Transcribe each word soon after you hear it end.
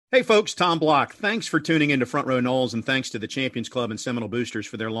Hey folks, Tom Block. Thanks for tuning into Front Row Knowles, and thanks to the Champions Club and Seminole Boosters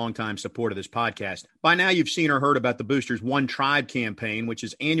for their longtime support of this podcast. By now, you've seen or heard about the Boosters One Tribe campaign, which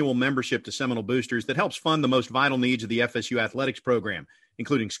is annual membership to Seminole Boosters that helps fund the most vital needs of the FSU athletics program,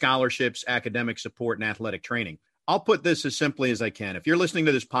 including scholarships, academic support, and athletic training. I'll put this as simply as I can. If you're listening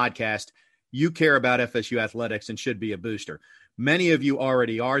to this podcast, you care about FSU athletics and should be a booster. Many of you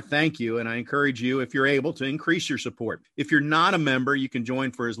already are. Thank you. And I encourage you, if you're able, to increase your support. If you're not a member, you can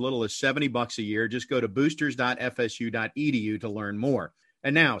join for as little as $70 a year. Just go to boosters.fsu.edu to learn more.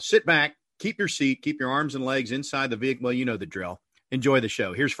 And now sit back, keep your seat, keep your arms and legs inside the vehicle. Well, you know the drill. Enjoy the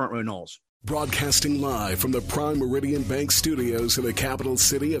show. Here's Front Row Knowles. Broadcasting live from the Prime Meridian Bank Studios in the capital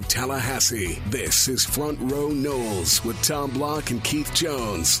city of Tallahassee, this is Front Row Knowles with Tom Block and Keith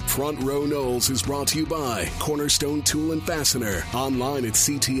Jones. Front Row Knowles is brought to you by Cornerstone Tool and Fastener, online at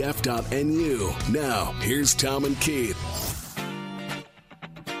ctf.nu. Now, here's Tom and Keith.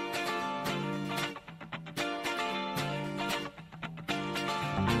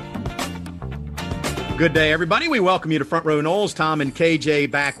 Good day, everybody. We welcome you to Front Row Knowles. Tom and KJ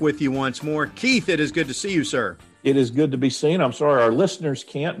back with you once more. Keith, it is good to see you, sir. It is good to be seen. I'm sorry our listeners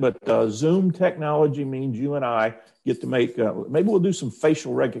can't, but Zoom technology means you and I get to make, maybe we'll do some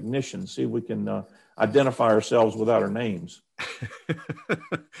facial recognition, see if we can identify ourselves without our names.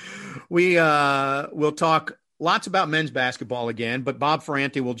 We'll talk lots about men's basketball again, but Bob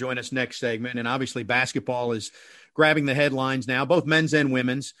Ferranti will join us next segment. And obviously basketball is grabbing the headlines now, both men's and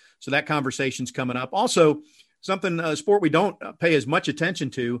women's. So that conversation's coming up. Also, a sport we don't pay as much attention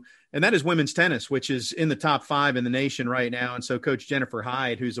to, and that is women's tennis, which is in the top 5 in the nation right now. And so Coach Jennifer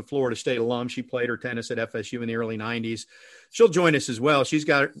Hyde, who's a Florida State alum, she played her tennis at FSU in the early 90s. She'll join us as well. She's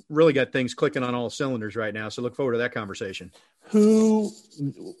really got things clicking on all cylinders right now. So look forward to that conversation. Who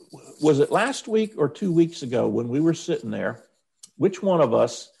was it last week or 2 weeks ago when we were sitting there? Which one of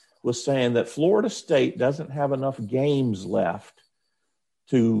us was saying that Florida State doesn't have enough games left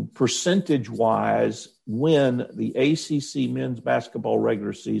to percentage-wise win the ACC men's basketball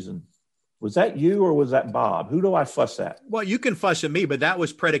regular season? Was that you or was that Bob? Who do I fuss at? Well, you can fuss at me, but that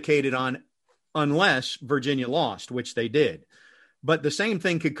was predicated on unless Virginia lost, which they did. But the same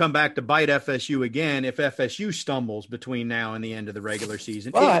thing could come back to bite FSU again if FSU stumbles between now and the end of the regular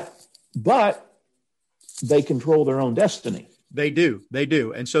season. But they control their own destiny. They do.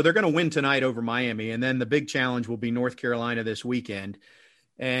 And so they're going to win tonight over Miami. And then the big challenge will be North Carolina this weekend.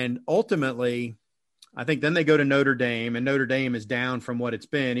 And ultimately, I think then they go to Notre Dame, and Notre Dame is down from what it's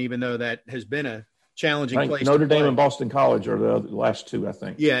been, even though that has been a challenging place. Notre Dame and Boston College are the last two, I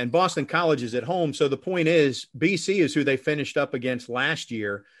think. Yeah, and Boston College is at home. So the point is, BC is who they finished up against last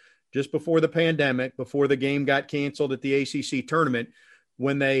year, just before the pandemic, before the game got canceled at the ACC tournament,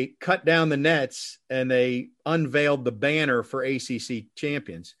 when they cut down the nets and they unveiled the banner for ACC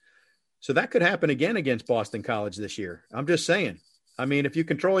champions. So that could happen again against Boston College this year. I'm just saying. I mean, if you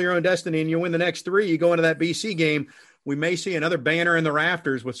control your own destiny and you win the next 3, you go into that BC game, we may see another banner in the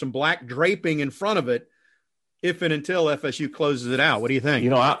rafters with some black draping in front of it if and until FSU closes it out. What do you think? You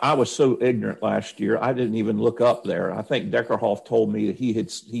know, I was so ignorant last year. I didn't even look up there. I think Deckerhoff told me that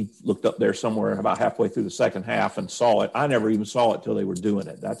he looked up there somewhere about halfway through the second half and saw it. I never even saw it till they were doing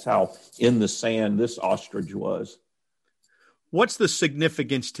it. That's how in the sand this ostrich was. What's the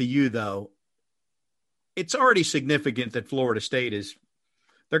significance to you, though? It's already significant that Florida State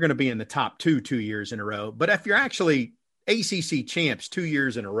they're going to be in the top 2 years in a row. But if you're actually ACC champs 2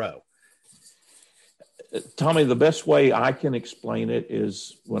 years in a row, Tommy, the best way I can explain it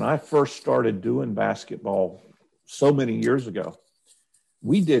is when I first started doing basketball so many years ago,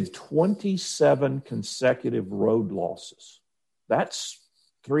 we did 27 consecutive road losses. That's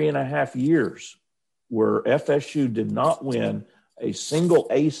 3.5 years where FSU did not win a single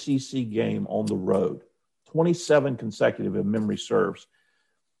ACC game on the road. 27 consecutive, if memory serves.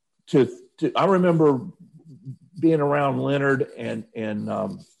 I remember being around Leonard and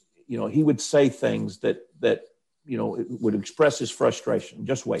you know, he would say things that you know, would express his frustration.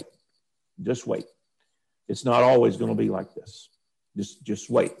 Just wait. It's not always going to be like this. Just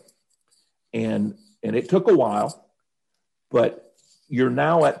wait. And it took a while, but you're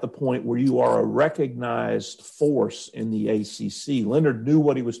now at the point where you are a recognized force in the ACC. Leonard knew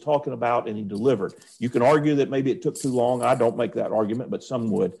what he was talking about, and he delivered. You can argue that maybe it took too long. I don't make that argument, but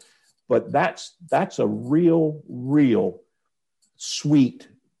some would. But that's a real sweet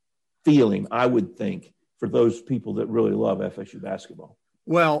feeling, I would think, for those people that really love FSU basketball.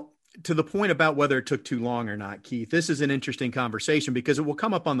 Well, to the point about whether it took too long or not, Keith, this is an interesting conversation because it will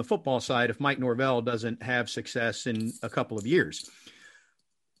come up on the football side if Mike Norvell doesn't have success in a couple of years.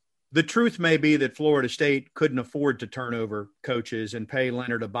 The truth may be that Florida State couldn't afford to turn over coaches and pay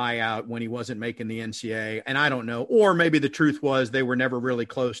Leonard a buyout when he wasn't making the NCAA. And I don't know. Or maybe the truth was they were never really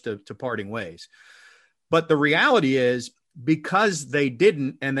close to parting ways. But the reality is, because they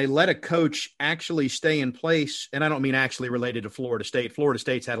didn't, and they let a coach actually stay in place, and I don't mean actually related to Florida State. Florida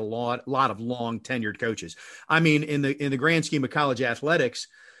State's had a lot of long tenured coaches. I mean, in the grand scheme of college athletics,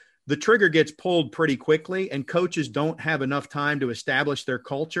 the trigger gets pulled pretty quickly, and coaches don't have enough time to establish their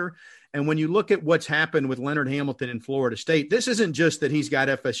culture. And when you look at what's happened with Leonard Hamilton in Florida State, this isn't just that he's got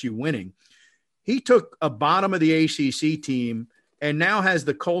FSU winning. He took a bottom of the ACC team and now has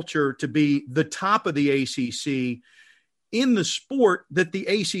the culture to be the top of the ACC in the sport that the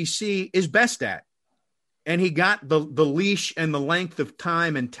ACC is best at. And he got the leash and the length of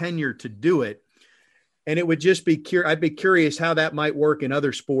time and tenure to do it. And it would just be I'd be curious how that might work in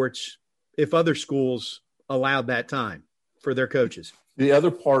other sports if other schools allowed that time for their coaches. The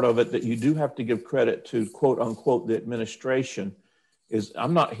other part of it that you do have to give credit to, quote unquote, the administration is,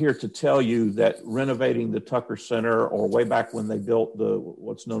 I'm not here to tell you that renovating the Tucker Center, or way back when they built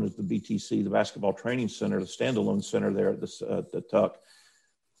what's known as the BTC, the Basketball Training Center, the standalone center there at the Tuck,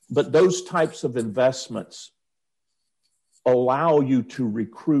 but those types of investments allow you to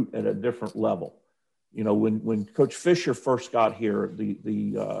recruit at a different level. You know, when Coach Fisher first got here, the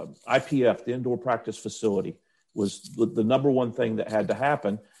IPF, the indoor practice facility, was the number one thing that had to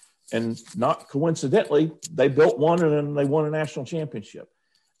happen. And not coincidentally, they built one and then they won a national championship.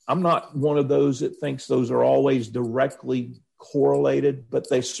 I'm not one of those that thinks those are always directly correlated, but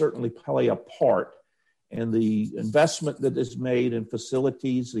they certainly play a part. And the investment that is made in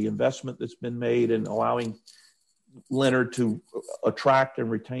facilities, the investment that's been made in allowing Leonard to attract and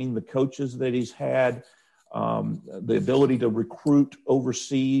retain the coaches that he's had, the ability to recruit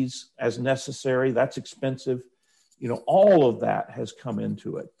overseas as necessary, that's expensive. You know, all of that has come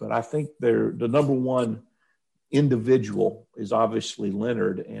into it. But I think the number one individual is obviously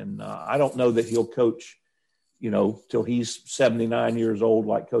Leonard. And I don't know that he'll coach, you know, till he's 79 years old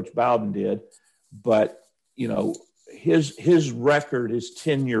like Coach Bowden did. But, you know, his record, his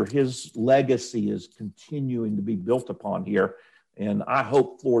tenure, his legacy is continuing to be built upon here. And I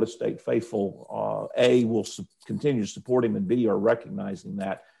hope Florida State faithful, A, will continue to support him, and B, are recognizing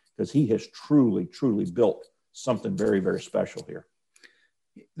that, because he has truly, truly built something very, very special here.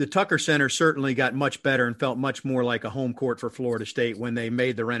 The Tucker Center certainly got much better and felt much more like a home court for Florida State when they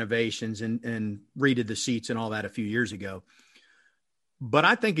made the renovations and redid the seats and all that a few years ago. But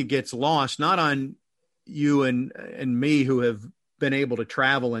I think it gets lost, not on you and me who have been able to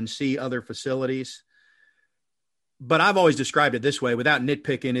travel and see other facilities. But I've always described it this way, without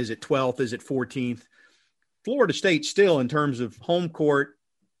nitpicking, is it 12th, is it 14th? Florida State still, in terms of home court,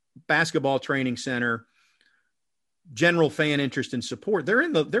 basketball training center, general fan interest and support, they're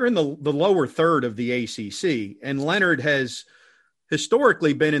in the lower third of the ACC. And Leonard has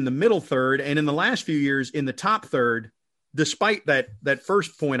historically been in the middle third, and in the last few years in the top third, despite that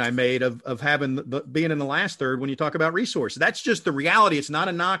first point I made of having being in the last third when you talk about resources. That's just the reality. It's not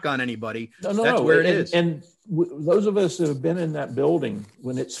a knock on anybody. That's where it is. And those of us that have been in that building,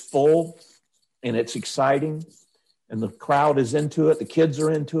 when it's full and it's exciting and the crowd is into it, the kids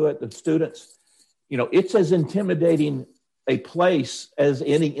are into it, the students, you know, it's as intimidating a place as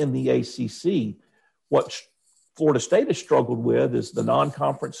any in the ACC. What Florida State has struggled with is the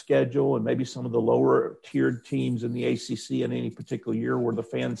non-conference schedule and maybe some of the lower tiered teams in the ACC in any particular year, where the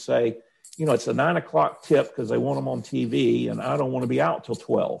fans say, you know, it's a 9:00 tip because they want them on TV and I don't want to be out till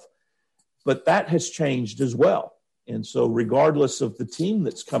 12. But that has changed as well. And so regardless of the team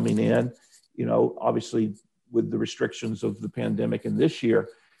that's coming in, you know, obviously with the restrictions of the pandemic in this year,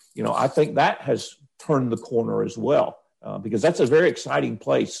 you know, I think that has turned the corner as well, because that's a very exciting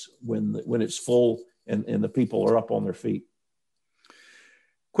place when it's full and the people are up on their feet.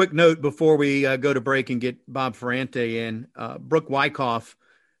 Quick note before we go to break and get Bob Ferrante in. Brooke Wyckoff,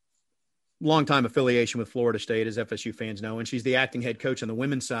 longtime affiliation with Florida State, as FSU fans know, and she's the acting head coach on the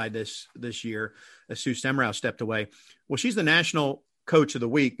women's side this year as Sue Semrau stepped away. Well, she's the national coach of the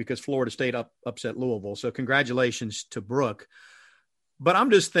week because Florida State upset Louisville. So congratulations to Brooke. But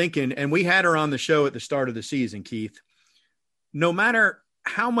I'm just thinking, and we had her on the show at the start of the season, Keith, no matter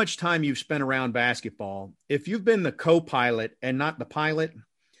how much time you've spent around basketball, if you've been the co-pilot and not the pilot,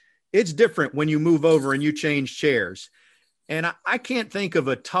 it's different when you move over and you change chairs. And I can't think of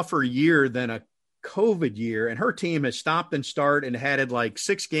a tougher year than a COVID year. And her team has stopped and started and had like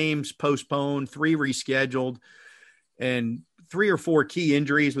 6 games postponed, 3 rescheduled, and 3 or 4 key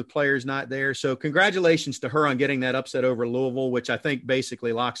injuries with players not there. So congratulations to her on getting that upset over Louisville, which I think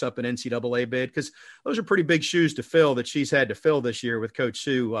basically locks up an NCAA bid, because those are pretty big shoes to fill that she's had to fill this year with Coach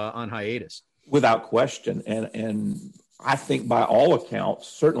Sue on hiatus. Without question. And I think by all accounts,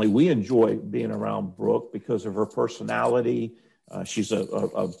 certainly we enjoy being around Brooke because of her personality. She's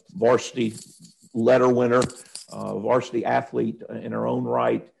a varsity letter winner, varsity athlete in her own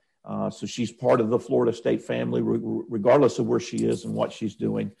right. So she's part of the Florida State family, regardless of where she is and what she's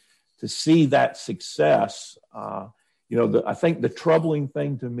doing. To see that success, I think the troubling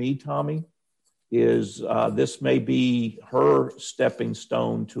thing to me, Tommy, is this may be her stepping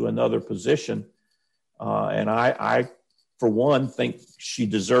stone to another position. And I, for one, think she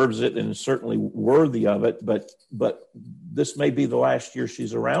deserves it and is certainly worthy of it. But this may be the last year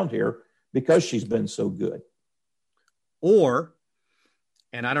she's around here because she's been so good.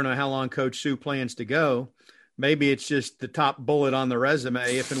 And I don't know how long Coach Sue plans to go. Maybe it's just the top bullet on the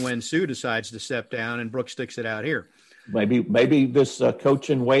resume if and when Sue decides to step down and Brooke sticks it out here. Maybe this coach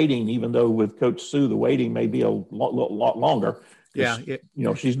in waiting, even though with Coach Sue, the waiting may be a lot longer. Yeah.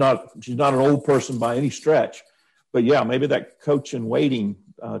 She's not an old person by any stretch. But, yeah, maybe that coach in waiting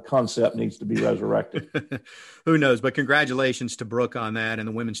concept needs to be resurrected. Who knows? But congratulations to Brooke on that and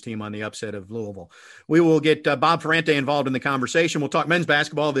the women's team on the upset of Louisville. We will get Bob Ferrante involved in the conversation. We'll talk men's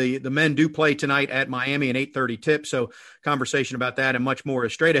basketball. The men do play tonight at Miami, an 8:30 tip. So conversation about that and much more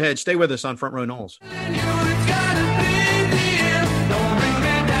is straight ahead. Stay with us on Front Row Noles.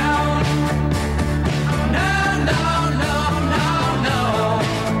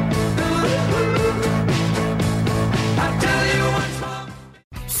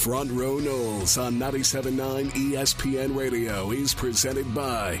 Front Row Noles on 97.9 ESPN Radio is presented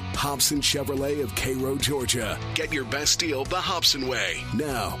by Hobson Chevrolet of Cairo, Georgia. Get your best deal the Hobson way.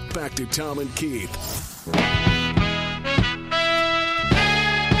 Now, back to Tom and Keith.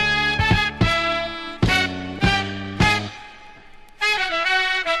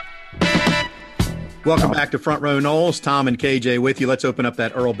 Welcome back to Front Row Noles. Tom and KJ with you. Let's open up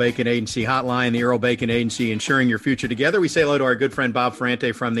that Earl Bacon Agency hotline, the Earl Bacon Agency, ensuring your future together. We say hello to our good friend Bob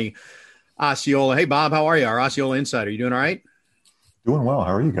Ferrante from the Osceola. Hey, Bob, how are you? Our Osceola Insider. You doing all right? Doing well.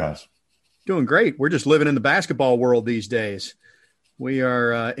 How are you guys? Doing great. We're just living in the basketball world these days. We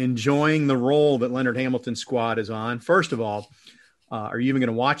are enjoying the role that Leonard Hamilton's squad is on. First of all, are you even going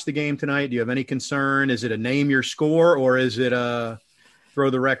to watch the game tonight? Do you have any concern? Is it a name your score or is it a throw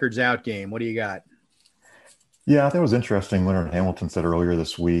the records out game? What do you got? Yeah, I thought it was interesting. Leonard Hamilton said earlier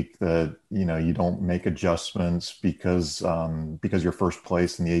this week that, you don't make adjustments because you're first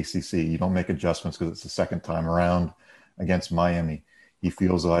place in the ACC. You don't make adjustments because it's the second time around against Miami. He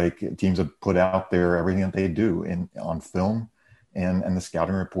feels like teams have put out there everything that they do on film, and the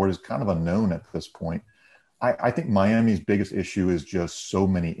scouting report is kind of unknown at this point. I think Miami's biggest issue is just so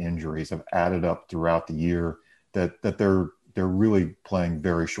many injuries have added up throughout the year that they're really playing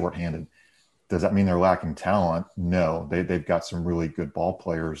very shorthanded. Does that mean they're lacking talent? No, they've got some really good ball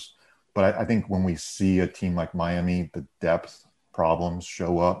players. But I think when we see a team like Miami, the depth problems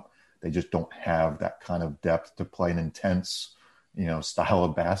show up. They just don't have that kind of depth to play an intense, style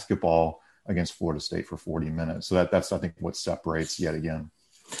of basketball against Florida State for 40 minutes. So that's, I think, what separates yet again.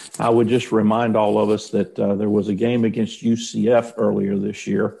 I would just remind all of us that there was a game against UCF earlier this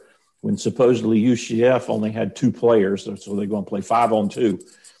year when supposedly UCF only had 2 players. So they're going to play 5-on-2.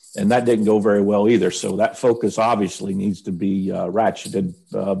 And that didn't go very well either. So that focus obviously needs to be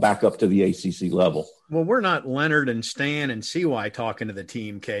ratcheted back up to the ACC level. Well, we're not Leonard and Stan and CY talking to the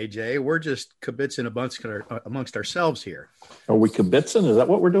team, KJ. We're just kibitzing amongst ourselves here. Are we kibitzing? Is that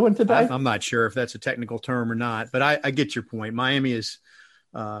what we're doing today? I'm not sure if that's a technical term or not, but I get your point. Miami is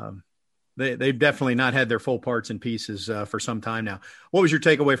they've definitely not had their full parts and pieces for some time now. What was your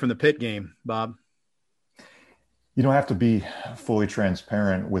takeaway from the Pitt game, Bob? You don't have to be fully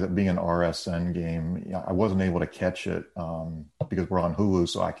transparent with it being an RSN game. I wasn't able to catch it because we're on Hulu,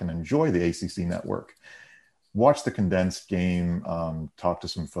 so I can enjoy the ACC network. Watch the condensed game, talk to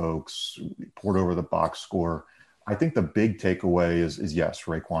some folks, poured over the box score. I think the big takeaway is yes,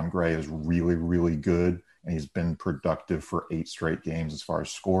 Raquan Gray is really, really good, and he's been productive for 8 straight games as far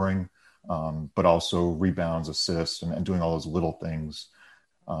as scoring, but also rebounds, assists, and doing all those little things.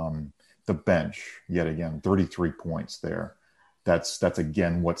 The bench, yet again, 33 points there. That's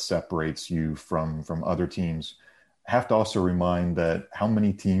again what separates you from other teams. I have to also remind that how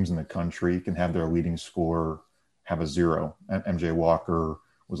many teams in the country can have their leading scorer have a 0. MJ Walker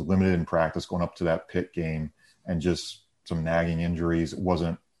was limited in practice going up to that Pitt game and just some nagging injuries. It was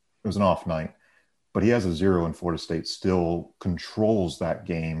an off night, but he has a 0 and Florida State still controls that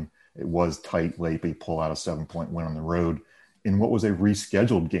game. It was tight late, but he pulled out a 7-point win on the road. in what was a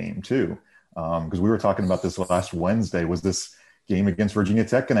rescheduled game too. Because we were talking about this last Wednesday. Was this game against Virginia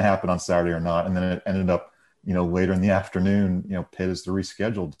Tech going to happen on Saturday or not? And then it ended up, later in the afternoon, Pitt is the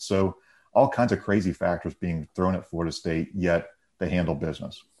rescheduled. So all kinds of crazy factors being thrown at Florida State, yet they handle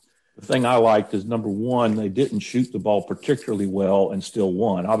business. The thing I liked is, number one, they didn't shoot the ball particularly well and still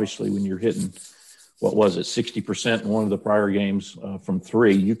won. Obviously, when you're hitting, 60% in one of the prior games from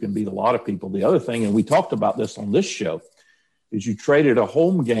three, you can beat a lot of people. The other thing, and we talked about this on this show, is you traded a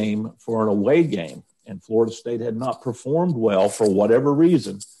home game for an away game, and Florida State had not performed well for whatever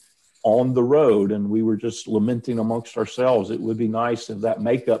reason on the road, and we were just lamenting amongst ourselves. It would be nice if that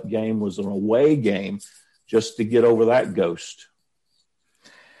makeup game was an away game just to get over that ghost.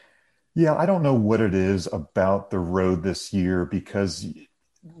 Yeah, I don't know what it is about the road this year, because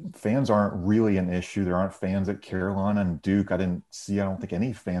fans aren't really an issue. There aren't fans at Carolina and Duke. I don't think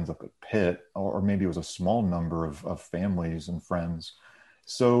any fans up at Pitt, or maybe it was a small number of families and friends.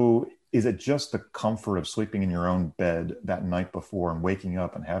 So is it just the comfort of sleeping in your own bed that night before and waking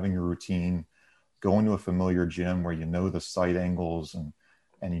up and having your routine, going to a familiar gym where you know the sight angles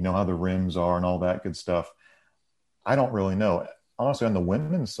and you know how the rims are and all that good stuff? I don't really know. Honestly, on the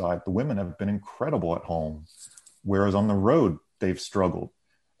women's side, the women have been incredible at home, whereas on the road, they've struggled.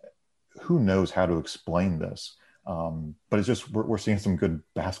 Who knows how to explain this? But it's just we're seeing some good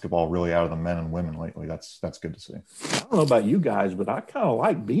basketball really out of the men and women lately. That's good to see. I don't know about you guys, but I kind of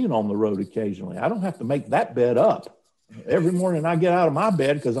like being on the road occasionally. I don't have to make that bed up. Every morning I get out of my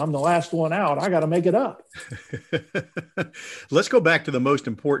bed because I'm the last one out. I got to make it up. Let's go back to the most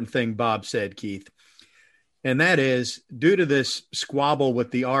important thing Bob said, Keith. And that is, due to this squabble with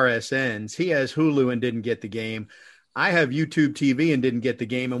the RSNs, he has Hulu and didn't get the game. I have YouTube TV and didn't get the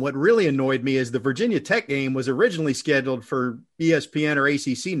game. And what really annoyed me is the Virginia Tech game was originally scheduled for ESPN or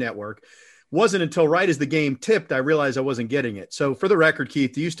ACC network. Wasn't until right as the game tipped, I realized I wasn't getting it. So for the record,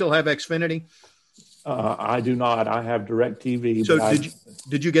 Keith, do you still have Xfinity? I do not. I have DirecTV. So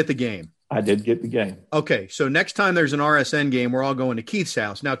did you get the game? I did get the game. Okay, so next time there's an RSN game, we're all going to Keith's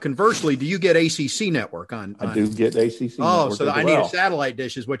house. Now, conversely, do you get ACC network on? I do get ACC network. Oh, so I need a satellite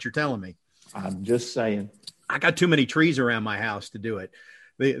dish is what you're telling me. I'm just saying. I got too many trees around my house to do it.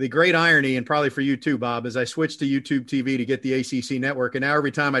 The great irony, and probably for you too, Bob, is I switched to YouTube TV to get the ACC network, and now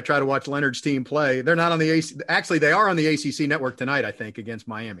every time I try to watch Leonard's team play, they're not on the AC. Actually, they are on the ACC network tonight, I think, against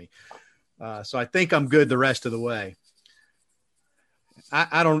Miami. So I think I'm good the rest of the way.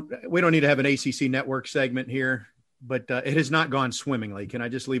 We don't need to have an ACC network segment here, but it has not gone swimmingly. Can I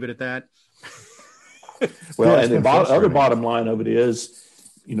just leave it at that? Well, and the other bottom line of it is,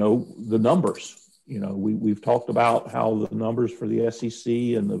 the numbers. We've talked about how the numbers for the SEC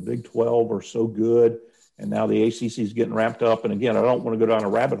and the Big 12 are so good, and now the ACC is getting ramped up. And again, I don't want to go down a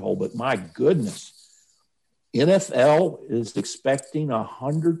rabbit hole, but my goodness, NFL is expecting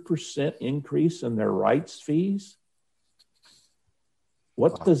 100% increase in their rights fees.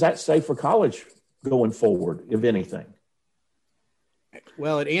 What does that say for college going forward, if anything?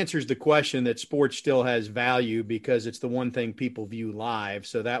 Well, it answers the question that sports still has value because it's the one thing people view live.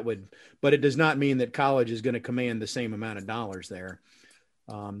 So but it does not mean that college is going to command the same amount of dollars there.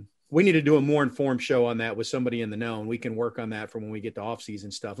 We need to do a more informed show on that with somebody in the know, and we can work on that for when we get to off-season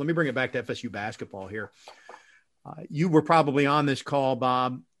stuff. Let me bring it back to FSU basketball here. You were probably on this call,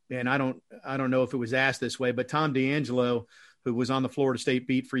 Bob, and I don't know if it was asked this way, but Tom D'Angelo, who was on the Florida State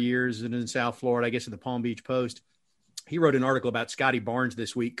beat for years and in South Florida, I guess at the Palm Beach Post, he wrote an article about Scotty Barnes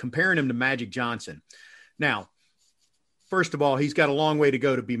this week, comparing him to Magic Johnson. Now, first of all, he's got a long way to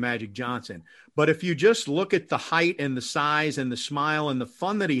go to be Magic Johnson. But if you just look at the height and the size and the smile and the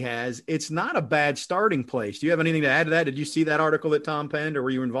fun that he has, it's not a bad starting place. Do you have anything to add to that? Did you see that article that Tom penned, or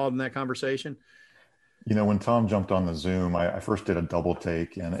were you involved in that conversation? When Tom jumped on the Zoom, I first did a double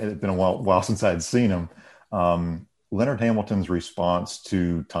take, and it had been a while since I had seen him. Leonard Hamilton's response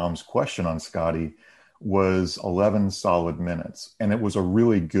to Tom's question on Scotty was 11 solid minutes. And it was a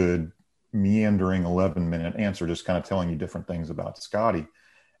really good meandering 11-minute answer, just kind of telling you different things about Scotty.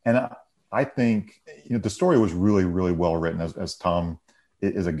 And I think, the story was really, really well written, as Tom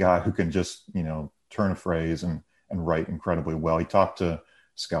is a guy who can just, turn a phrase and write incredibly well. He talked to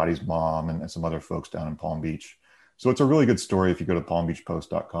Scotty's mom and some other folks down in Palm Beach. So it's a really good story if you go to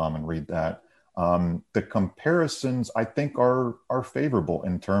palmbeachpost.com and read that. The comparisons, I think, are favorable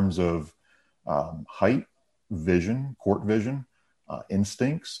in terms of height, vision, court vision,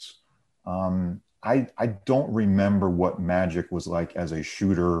 instincts. I don't remember what Magic was like as a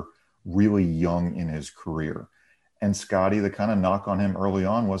shooter really young in his career. And Scotty, the kind of knock on him early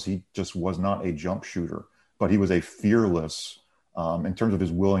on was he just was not a jump shooter, but he was a fearless, in terms of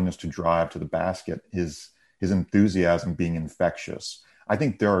his willingness to drive to the basket. His his enthusiasm being infectious. I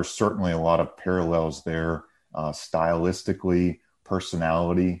think there are certainly a lot of parallels there, stylistically,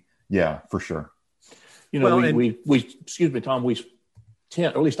 personality. Yeah, for sure. You know, we excuse me, Tom, we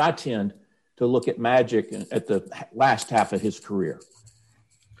tend, or at least I tend to look at Magic at the last half of his career.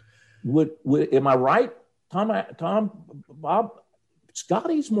 Am I right, Tom, Bob?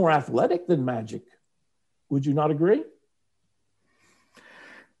 Scotty's more athletic than Magic. Would you not agree?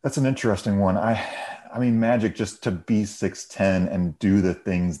 That's an interesting one. I mean, Magic, just to be 6'10" and do the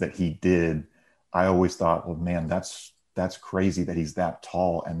things that he did, I always thought, well, man, that's crazy that he's that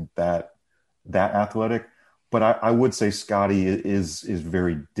tall and that athletic. But I would say Scotty is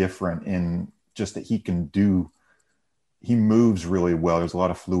very different in just that he moves really well. There's a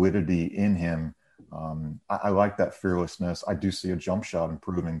lot of fluidity in him. I like that fearlessness. I do see a jump shot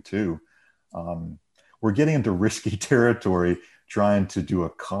improving too. We're getting into risky territory trying to do a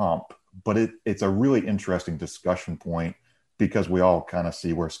comp, but it's a really interesting discussion point because we all kind of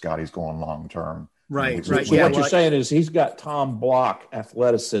see where Scotty's going long term. Right. So what you're saying is he's got Tom Block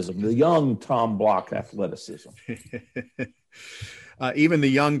athleticism, the young Tom Block athleticism. Even the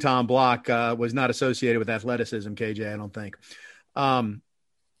young Tom Block was not associated with athleticism, KJ, I don't think.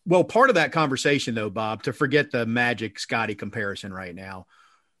 Well, part of that conversation, though, Bob, to forget the Magic Scotty comparison right now,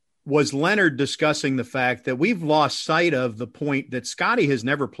 was Leonard discussing the fact that we've lost sight of the point that Scotty has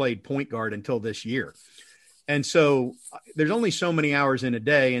never played point guard until this year. And so there's only so many hours in a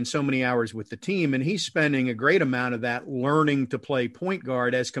day and so many hours with the team. And he's spending a great amount of that learning to play point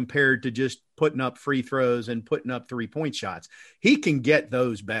guard as compared to just putting up free throws and putting up 3-point shots. He can get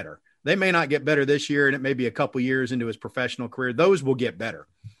those better. They may not get better this year, and it may be a couple years into his professional career. Those will get better.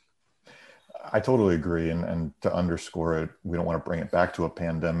 I totally agree. And to underscore it, we don't want to bring it back to a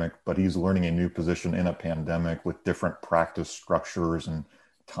pandemic, but he's learning a new position in a pandemic with different practice structures and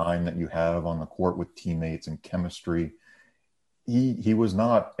time that you have on the court with teammates and chemistry. He was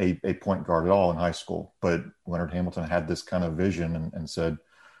not a point guard at all in high school, but Leonard Hamilton had this kind of vision and said,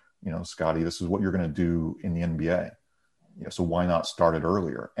 you know, Scotty, this is what you're going to do in the NBA. You know, so why not start it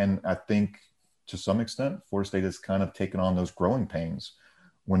earlier? And I think to some extent, Florida State has kind of taken on those growing pains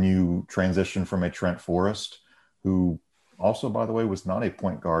when you transition from a Trent Forrest, who also, by the way, was not a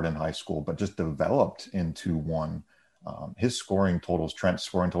point guard in high school, but just developed into one. His Trent's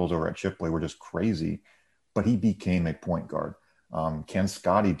scoring totals over at Chipley were just crazy, but he became a point guard. Can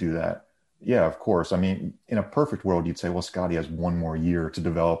Scotty do that? Yeah, of course. I mean, in a perfect world, you'd say, well, Scotty has one more year to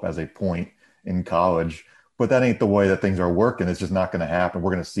develop as a point in college, but that ain't the way that things are working. It's just not going to happen.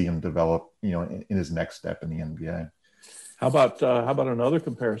 We're going to see him develop, you know, in his next step in the NBA. How about another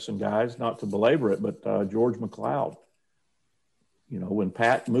comparison, guys? Not to belabor it, but George McLeod. You know, when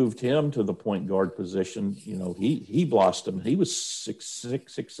Pat moved him to the point guard position, you know, he blossomed. He was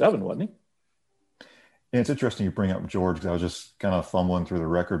 6'7", wasn't he? And it's interesting you bring up George, because I was just kind of fumbling through the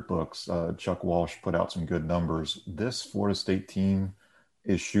record books. Chuck Walsh put out some good numbers. This Florida State team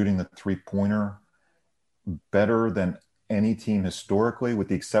is shooting the three-pointer better than any team historically, with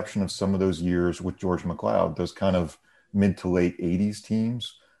the exception of some of those years with George McLeod, those kind of mid to late 80s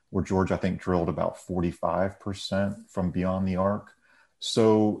teams where George, I think, drilled about 45% from beyond the arc.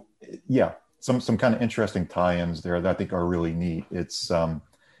 So, yeah, some kind of interesting tie-ins there that I think are really neat. It's,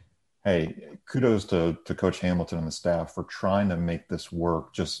 hey, kudos to Coach Hamilton and the staff for trying to make this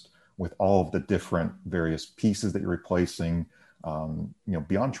work just with all of the different various pieces that you're replacing, you know,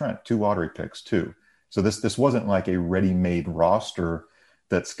 beyond Trent, 2 lottery picks too. So this wasn't like a ready-made roster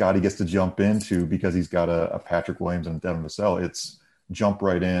that Scotty gets to jump into because he's got a Patrick Williams and Devin Vassell. It's jump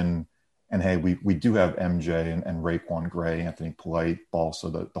right in. And hey, we do have MJ and Raekwon Gray, Anthony Polite, also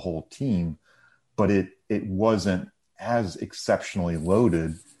the whole team, but it wasn't as exceptionally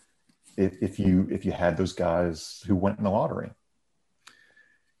loaded if you had those guys who went in the lottery.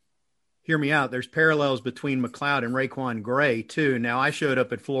 Hear me out. There's parallels between McLeod and Raekwon Gray too. Now, I showed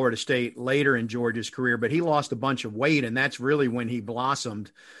up at Florida State later in George's career, but he lost a bunch of weight, and that's really when he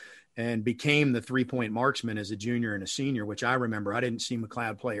blossomed and became the 3-point marksman as a junior and a senior, which I remember. I didn't see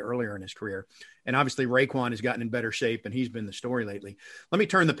McLeod play earlier in his career. And obviously Raekwon has gotten in better shape, and he's been the story lately. Let me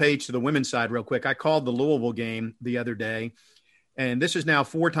turn the page to the women's side real quick. I called the Louisville game the other day, and this is now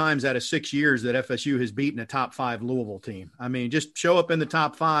 4 times out of 6 years that FSU has beaten a top 5 Louisville team. I mean, just show up in the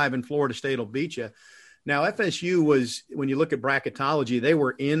top 5 and Florida State will beat you. Now, FSU was, when you look at bracketology, they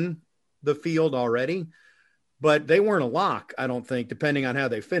were in the field already, but they weren't a lock, I don't think, depending on how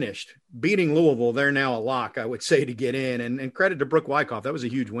they finished. Beating Louisville, they're now a lock, I would say, to get in. And credit to Brooke Wyckoff. That was a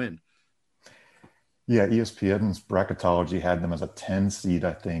huge win. Yeah, ESPN's bracketology had them as a 10 seed,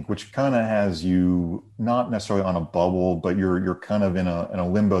 I think, which kind of has you not necessarily on a bubble, but you're kind of in a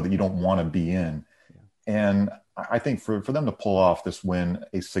limbo that you don't want to be in. And I think for them to pull off this win,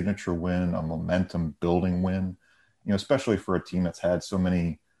 a signature win, a momentum building win, especially for a team that's had so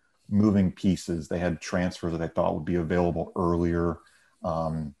many moving pieces. They had transfers that they thought would be available earlier.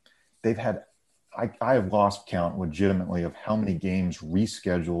 They've had, I have lost count legitimately of how many games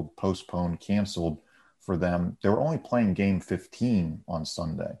rescheduled, postponed, canceled for them. They were only playing game 15 on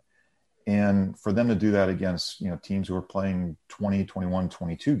Sunday. And for them to do that against, teams who are playing 20, 21,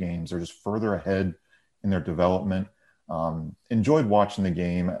 22 games, they're just further ahead in their development. Enjoyed watching the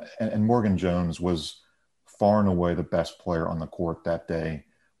game. And Morgan Jones was far and away the best player on the court that day.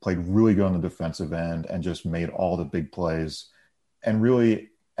 Played really good on the defensive end and just made all the big plays. And really,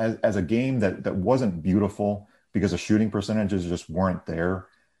 as a game that wasn't beautiful because the shooting percentages just weren't there,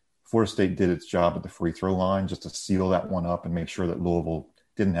 Florida State did its job at the free throw line just to seal that one up and make sure that Louisville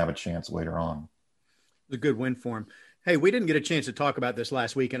didn't have a chance later on. A good win for him. Hey, we didn't get a chance to talk about this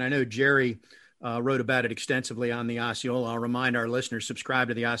last week, and I know Jerry wrote about it extensively on the Osceola. I'll remind our listeners, subscribe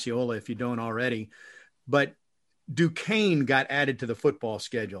to the Osceola if you don't already. But Duquesne got added to the football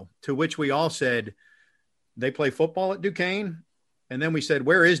schedule, to which we all said, they play football at Duquesne? And then we said,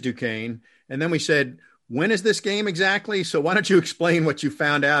 where is Duquesne? And then we said, when is this game exactly? So why don't you explain what you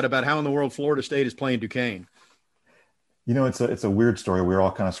found out about how in the world Florida State is playing Duquesne? It's a weird story. We were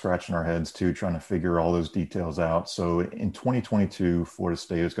all kind of scratching our heads too, trying to figure all those details out. So in 2022, Florida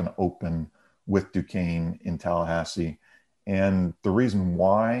State is going to open with Duquesne in Tallahassee. And the reason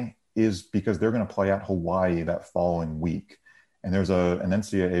why is because they're going to play at Hawaii that following week. And there's an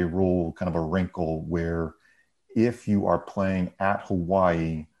NCAA rule, kind of a wrinkle, where if you are playing at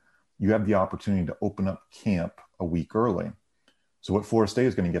Hawaii, you have the opportunity to open up camp a week early. So what Florida State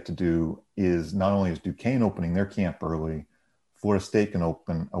is going to get to do is not only is Duquesne opening their camp early, Florida State can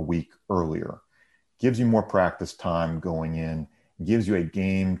open a week earlier. Gives you more practice time going in, gives you a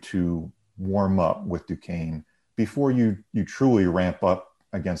game to warm up with Duquesne before you truly ramp up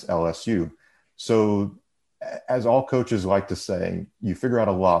against LSU. So as all coaches like to say, you figure out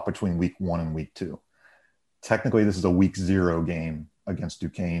a lot between week 1 and week 2. Technically, this is a week 0 game against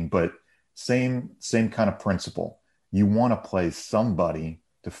Duquesne, but same kind of principle. You want to play somebody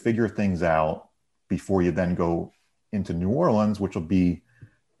to figure things out before you then go into New Orleans, which will be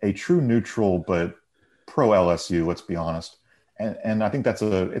a true neutral, but pro LSU, let's be honest. And I think it's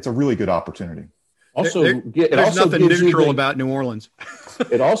a really good opportunity. Also, there's nothing neutral about New Orleans.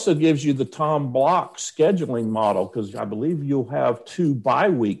 It also gives you the Tom Block scheduling model, because I believe you'll have 2 bye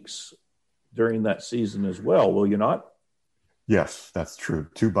weeks during that season as well, will you not? Yes, that's true.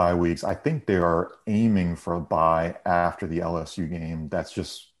 2 bye weeks. I think they are aiming for a bye after the LSU game. That's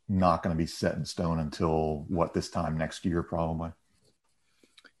just not going to be set in stone until this time next year, probably.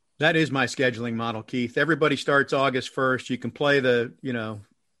 That is my scheduling model, Keith. Everybody starts August 1st. You can play the,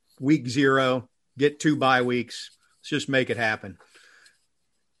 week 0, get 2 bye weeks. Let's just make it happen.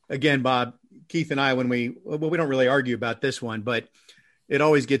 Again, Bob, Keith and I, we don't really argue about this one, but it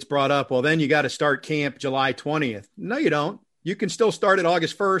always gets brought up. Well, then you got to start camp July 20th. No, you don't. You can still start at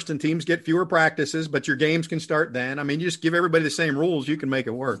August 1st and teams get fewer practices, but your games can start then. I mean, you just give everybody the same rules. You can make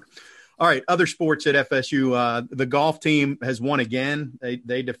it work. All right. Other sports at FSU, the golf team has won again.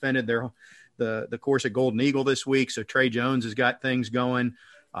 They defended the course at Golden Eagle this week. So Trey Jones has got things going.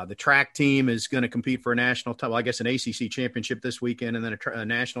 The track team is going to compete for a national title, I guess an ACC championship this weekend, and then a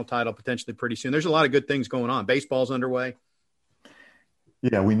national title potentially pretty soon. There's a lot of good things going on. Baseball's underway.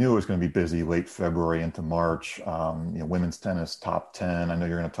 Yeah, we knew it was going to be busy late February into March. Women's tennis top 10. I know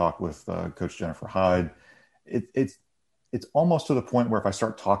you're going to talk with Coach Jennifer Hyde. It's almost to the point where if I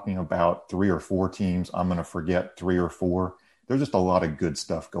start talking about 3 or 4 teams, I'm going to forget 3 or 4. There's just a lot of good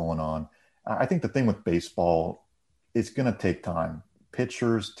stuff going on. I think the thing with baseball, it's going to take time.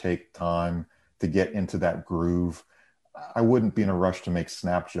 Pitchers take time to get into that groove. I wouldn't be in a rush to make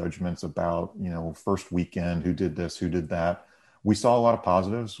snap judgments about, first weekend, who did this, who did that. We saw a lot of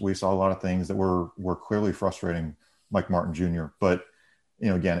positives. We saw a lot of things that were clearly frustrating Mike Martin Jr. But,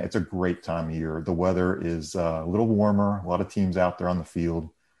 again, it's a great time of year. The weather is a little warmer, a lot of teams out there on the field.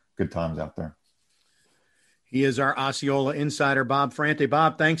 Good times out there. He is our Osceola insider, Bob Ferrante.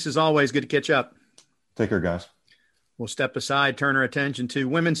 Bob, thanks as always. Good to catch up. Take care, guys. We'll step aside, turn our attention to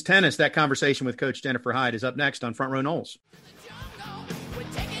women's tennis. That conversation with Coach Jennifer Hyde is up next on Front Row Noles.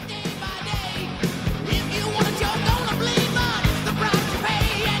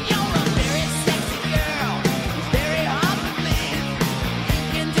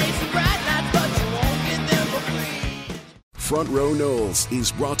 Front Row Noles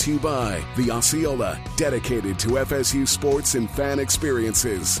is brought to you by the Osceola, dedicated to FSU sports and fan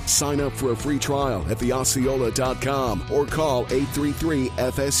experiences. Sign up for a free trial at theosceola.com or call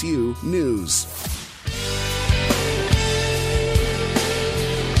 833-FSU-NEWS.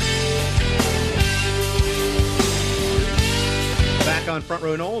 on Front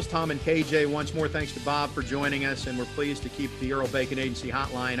Row Noles. Tom and KJ once more. Thanks to Bob for joining us, and we're pleased to keep the Earl Bacon Agency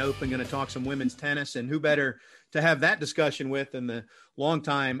hotline open. Going to talk some women's tennis, and who better to have that discussion with than the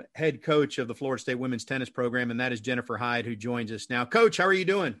longtime head coach of the Florida State women's tennis program, and that is Jennifer Hyde, who joins us now. Coach, how are you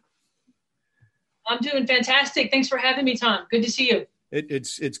doing? I'm doing fantastic. Thanks for having me, Tom. Good to see you.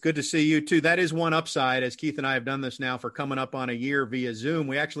 It's good to see you too. That is one upside, as Keith and I have done this now for coming up on a year via Zoom.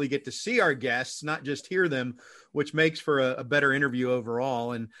 We actually get to see our guests, not just hear them, which makes for a better interview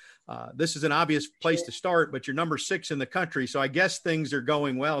overall. And this is an obvious place to start, but you're number 6 in the country. So I guess things are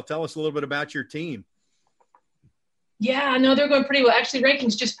going well. Tell us a little bit about your team. Yeah, no, they're going pretty well. Actually,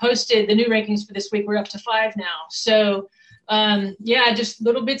 rankings just posted the new rankings for this week. We're up to 5 now. So just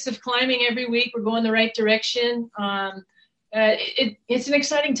little bits of climbing every week. We're going the right direction. It's an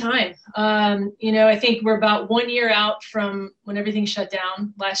exciting time. I think we're about 1 year out from when everything shut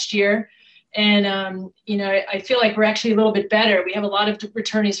down last year. And, I feel like we're actually a little bit better. We have a lot of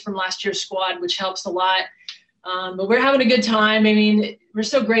returnees from last year's squad, which helps a lot. But we're having a good time. I mean, we're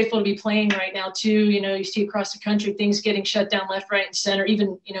so grateful to be playing right now, too. You see across the country, things getting shut down left, right, and center,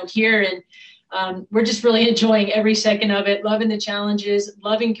 even, here. And we're just really enjoying every second of it, loving the challenges,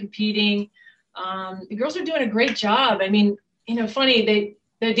 loving competing. The girls are doing a great job. I mean, funny,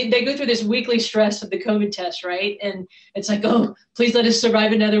 they go through this weekly stress of the COVID test, right? And it's like, oh, please let us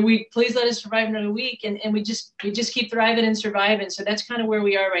survive another week. Please let us survive another week. And we just keep thriving and surviving. So that's kind of where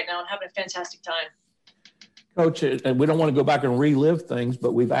we are right now and having a fantastic time. Coach, and we don't want to go back and relive things,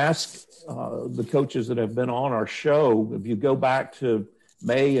 but we've asked the coaches that have been on our show, if you go back to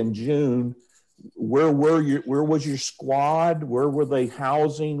May and June, where was your squad? Where were they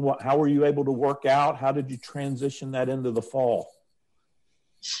housing? How were you able to work out? How did you transition that into the fall?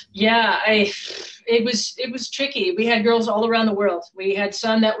 Yeah, it was tricky. We had girls all around the world. We had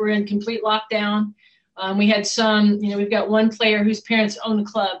some that were in complete lockdown. We had some, we've got one player whose parents own the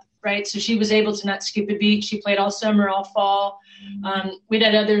club, right? So she was able to not skip a beat. She played all summer, all fall. We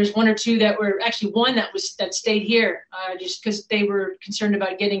had others, 1 or 2 that were actually one that stayed here just because they were concerned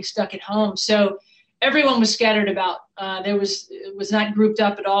about getting stuck at home. So everyone was scattered about. It was not grouped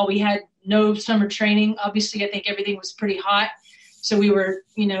up at all. We had no summer training. Obviously, I think everything was pretty hot. So we were,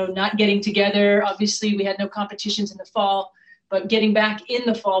 not getting together. Obviously, we had no competitions in the fall, but getting back in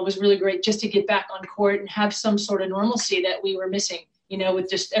the fall was really great just to get back on court and have some sort of normalcy that we were missing,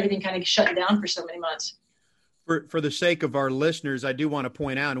 with just everything kind of shutting down for so many months. For the sake of our listeners, I do want to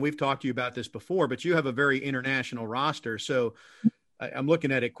point out, and we've talked to you about this before, but you have a very international roster. So I'm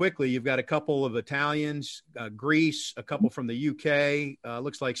looking at it quickly. You've got a couple of Italians, Greece, a couple from the UK,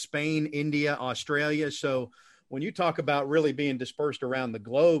 looks like Spain, India, Australia. So when you talk about really being dispersed around the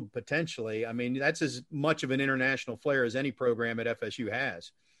globe, potentially, I mean, that's as much of an international flair as any program at FSU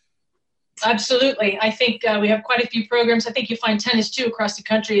has. Absolutely. I think we have quite a few programs. I think you find tennis, too, across the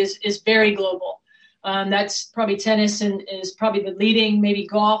country is very global. That's probably tennis and is probably the leading, maybe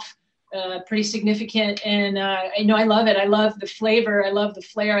golf, pretty significant. And, I love it. I love the flavor. I love the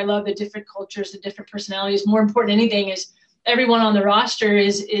flair. I love the different cultures, the different personalities. More important than anything is everyone on the roster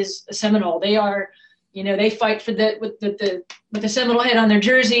is a Seminole. They are, they fight for with the Seminole head on their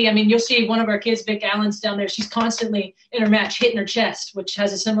jersey. I mean, you'll see one of our kids, Vic Allen's down there. She's constantly in her match hitting her chest, which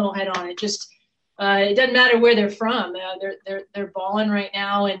has a Seminole head on it. Just it doesn't matter where they're from. They're balling right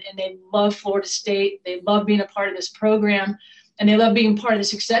now, and they love Florida State. They love being a part of this program, and they love being part of the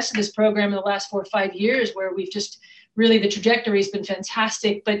success of this program in the last 4 or 5 years, where we've just really the trajectory has been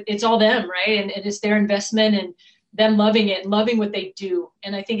fantastic. But it's all them, right? And it's their investment and them loving it and loving what they do.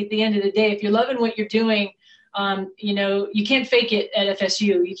 And I think at the end of the day, if you're loving what you're doing, you can't fake it at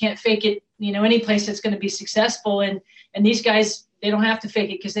FSU. You can't fake it, any place that's going to be successful. And these guys, they don't have to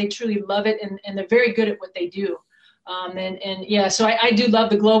fake it because they truly love it and they're very good at what they do. So I do love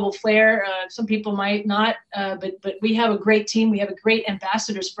the global flair. Some people might not, but we have a great team. We have a great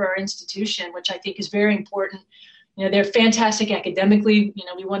ambassadors for our institution, which I think is very important. They're fantastic academically.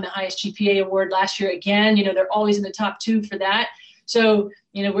 We won the highest GPA award last year again. They're always in the top 2 for that. So,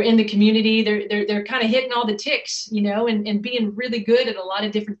 we're in the community. They're kind of hitting all the ticks, and being really good at a lot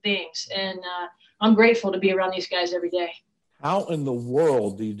of different things. And I'm grateful to be around these guys every day. How in the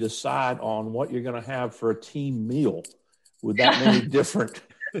world do you decide on what you're going to have for a team meal with that many different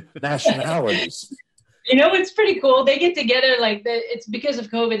nationalities? It's pretty cool. They get together it's because of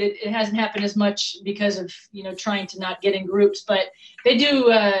COVID. It hasn't happened as much because of, trying to not get in groups, but they do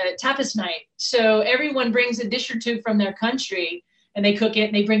tapas night. So everyone brings a dish or 2 from their country and they cook it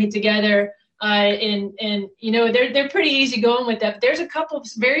and they bring it together. They're pretty easy going with that. But there's a couple of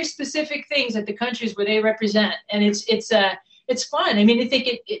very specific things at the countries where they represent. And it's it's fun. I mean, I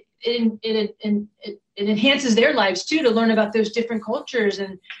think it enhances their lives too, to learn about those different cultures,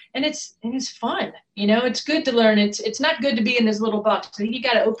 and it's fun. You know, it's good to learn. It's not good to be in this little box. I think you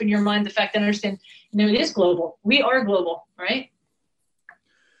got to open your mind to the fact that understand, you know, it is global. We are global, right?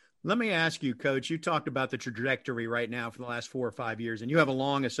 Let me ask you, Coach, you talked about the trajectory right now for the last 4 or 5 years, and you have a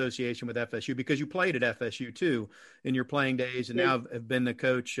long association with FSU because you played at FSU too in your playing days, and now have been the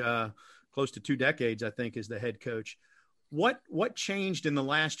coach close to 2 decades, I think, as the head coach. What changed in the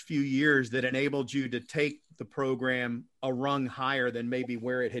last few years that enabled you to take the program a rung higher than maybe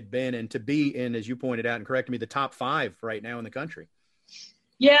where it had been, and to be in, as you pointed out and corrected me, the top 5 right now in the country?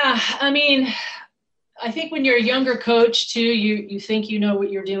 Yeah, I mean, I think when you're a younger coach too, you think you know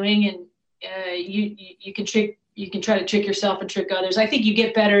what you're doing, and you can try to trick yourself and trick others. I think you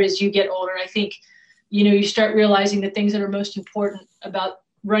get better as you get older. I think, you know, you start realizing the things that are most important about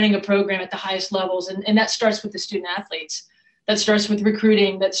running a program at the highest levels, and that starts with the student athletes. That starts with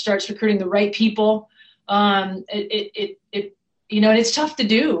recruiting. That starts recruiting the right people. You know, and it's tough to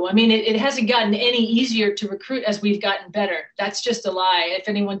do. I mean, it hasn't gotten any easier to recruit as we've gotten better. That's just a lie. If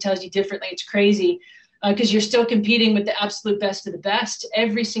anyone tells you differently, it's crazy. Because you're still competing with the absolute best of the best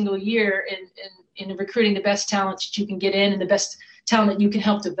every single year in recruiting the best talent that you can get in and the best talent that you can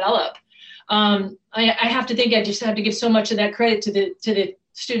help develop. I have to think I just have to give so much of that credit to the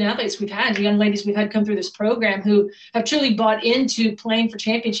student athletes we've had, the young ladies we've had come through this program who have truly bought into playing for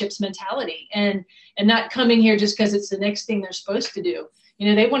championships mentality and not coming here just because it's the next thing they're supposed to do. You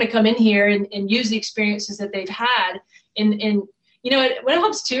know, they want to come in here and use the experiences that they've had in you know, what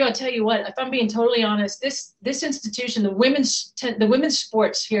helps too, I'll tell you what, if I'm being totally honest, this institution, the women's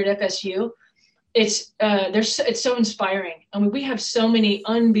sports here at FSU, it's so inspiring. I mean, we have so many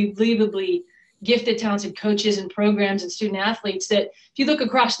unbelievably gifted, talented coaches and programs and student athletes that if you look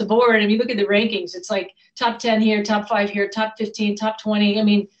across the board and you look at the rankings, it's like top 10 here, top 5 here, top 15, top 20. I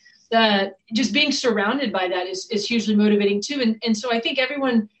mean, just being surrounded by that is hugely motivating too. And so I think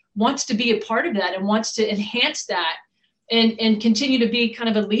everyone wants to be a part of that and wants to enhance that. And continue to be kind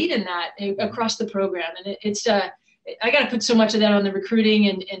of a lead in that across the program. And it's I got to put so much of that on the recruiting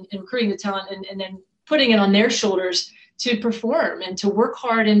and recruiting the talent and then putting it on their shoulders to perform and to work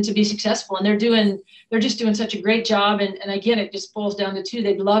hard and to be successful. And they're just doing such a great job. And again, it just boils down to 2.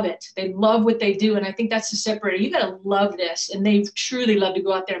 They love it. They love what they do. And I think that's the separator. You got to love this. And they truly love to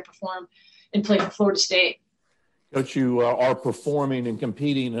go out there and perform and play for Florida State. Coach, you are performing and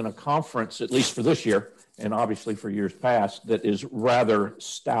competing in a conference, at least for this year, and obviously for years past, that is rather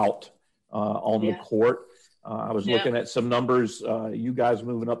stout on the court. I was looking at some numbers. You guys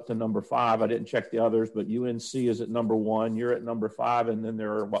moving up to number 5. I didn't check the others, but UNC is at number 1. You're at number 5, and then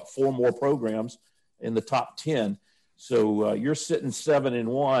there are 4 more programs in the top 10. So you're sitting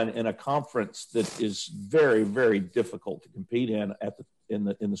 7-1 in a conference that is very, very difficult to compete in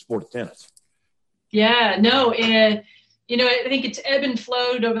in the sport of tennis. Yeah, no, and you know, I think it's ebbed and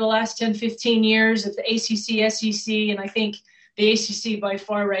flowed over the last 10, 15 years of the ACC, SEC, and I think the ACC by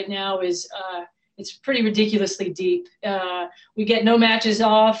far right now is it's pretty ridiculously deep. We get no matches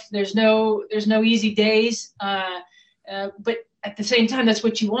off. There's no easy days, but at the same time, that's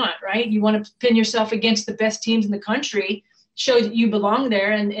what you want, right? You want to pin yourself against the best teams in the country, show that you belong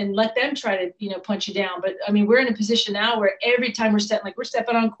there, and let them try to, you know, punch you down. But I mean, we're in a position now where every time we're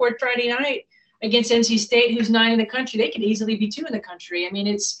stepping on court Friday night against NC State, who's 9 in the country, they could easily be 2 in the country. I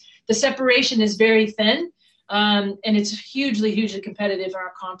mean, the separation is very thin, and it's hugely, hugely competitive in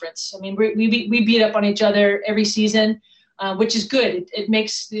our conference. I mean, we beat up on each other every season, which is good. It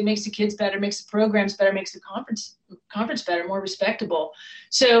makes the kids better, makes the programs better, makes the conference better, more respectable.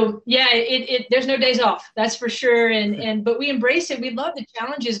 So yeah, there's no days off, that's for sure. But we embrace it. We love the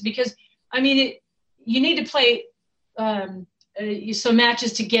challenges because, I mean, you need to play some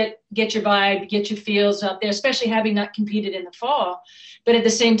matches to get your vibe, get your feels up there, especially having not competed in the fall. But at the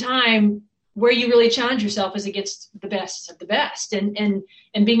same time, where you really challenge yourself is against the best of the best, and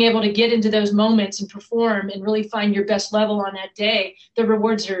being able to get into those moments and perform and really find your best level on that day, the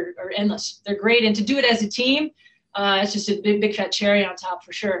rewards are endless. They're great. And to do it as a team, it's just a big fat cherry on top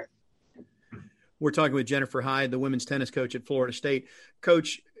for sure. We're talking with Jennifer Hyde, the women's tennis coach at Florida State.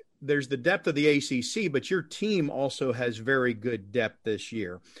 Coach, there's the depth of the ACC, but your team also has very good depth this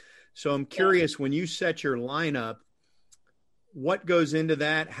year. So I'm curious, when you set your lineup, what goes into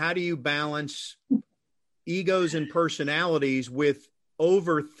that? How do you balance egos and personalities with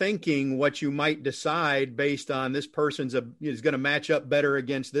overthinking what you might decide based on this person's is going to match up better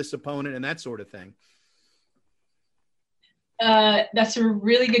against this opponent and that sort of thing? That's a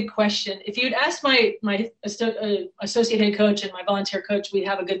really good question. If you'd ask my associate head coach and my volunteer coach, we'd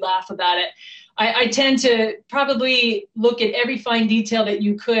have a good laugh about it. I tend to probably look at every fine detail that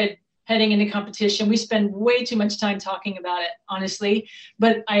you could heading into competition. We spend way too much time talking about it, honestly,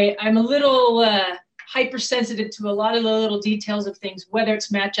 but I'm a little hypersensitive to a lot of the little details of things, whether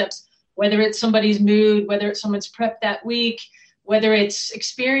it's matchups, whether it's somebody's mood, whether it's someone's prep that week, whether it's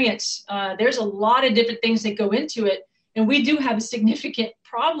experience. There's a lot of different things that go into it. And we do have a significant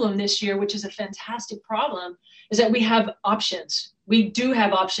problem this year, which is a fantastic problem, is that we have options. We do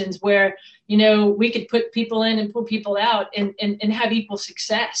have options where, we could put people in and pull people out and have equal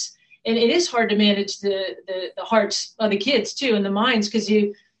success. And it is hard to manage the hearts of the kids too, and the minds, because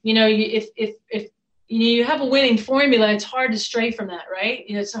if you have a winning formula, it's hard to stray from that, right?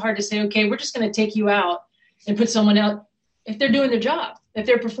 It's hard to say, okay, we're just going to take you out and put someone out if they're doing their job. If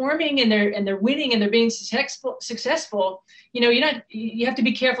they're performing and they're winning and they're being successful, you have to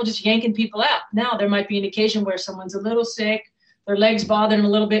be careful just yanking people out. Now there might be an occasion where someone's a little sick, their legs bother them a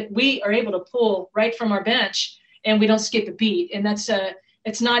little bit. We are able to pull right from our bench and we don't skip a beat. And that's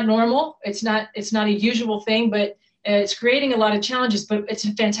it's not normal. It's not a usual thing, but it's creating a lot of challenges, but it's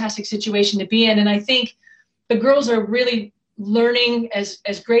a fantastic situation to be in. And I think the girls are really learning as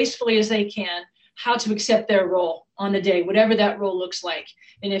gracefully as they can how to accept their role on the day, whatever that role looks like.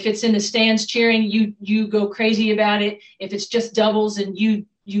 And if it's in the stands cheering, you go crazy about it. If it's just doubles and you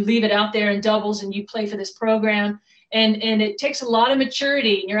leave it out there in doubles and you play for this program. And it takes a lot of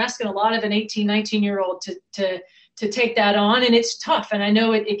maturity. And you're asking a lot of an 18, 19-year-old to take that on. And it's tough. And I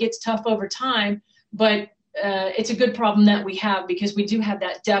know it gets tough over time, but it's a good problem that we have, because we do have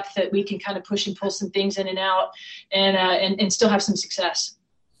that depth that we can kind of push and pull some things in and out and still have some success.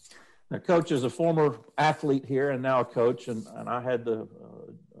 Now, Coach is a former athlete here and now a coach, and I had the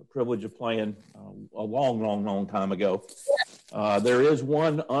privilege of playing a long time ago. There is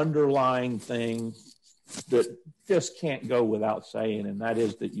one underlying thing that just can't go without saying, and that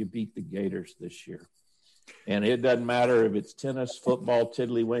is that you beat the Gators this year. And it doesn't matter if it's tennis, football,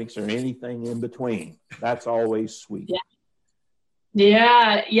 tiddlywinks, or anything in between. That's always sweet.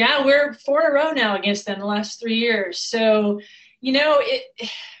 Yeah. We're 4 in a row now against them the last 3 years. So,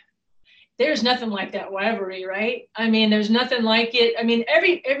 there's nothing like that rivalry, right? I mean, there's nothing like it. I mean,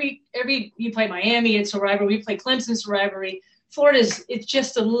 every you play Miami, it's a rivalry. We play Clemson, it's a rivalry. It's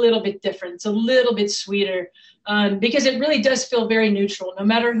just a little bit different. It's a little bit sweeter because it really does feel very neutral, no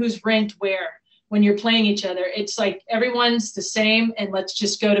matter who's ranked where. When you're playing each other, it's like everyone's the same, and let's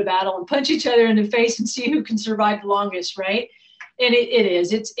just go to battle and punch each other in the face and see who can survive the longest, right? And it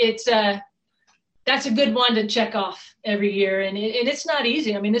is. It's that's a good one to check off every year, and it's not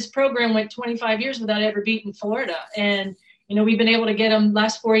easy. I mean, this program went 25 years without ever beating Florida, and we've been able to get them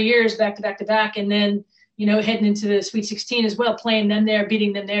last 4 years back to back, and then heading into the Sweet 16 as well, playing them there,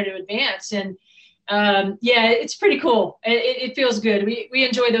 beating them there to advance, and. It's pretty cool. It feels good. We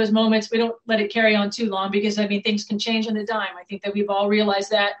enjoy those moments. We don't let it carry on too long because, things can change on a dime. I think that we've all realized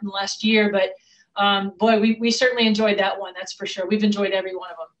that in the last year. But, we certainly enjoyed that one. That's for sure. We've enjoyed every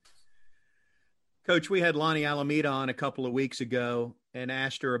one of them. Coach, we had Lonnie Alameda on a couple of weeks ago and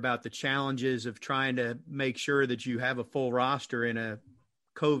asked her about the challenges of trying to make sure that you have a full roster in a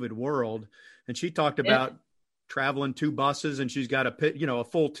COVID world. And she talked about traveling 2 buses, and she's got a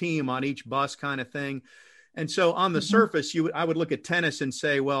full team on each bus kind of thing. And so on the surface, I would look at tennis and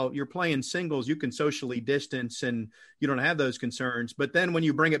say, well, you're playing singles, you can socially distance and you don't have those concerns. But then when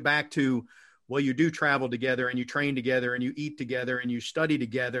you bring it back to, well, you do travel together and you train together and you eat together and you study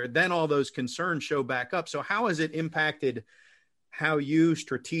together, then all those concerns show back up. So how has it impacted how you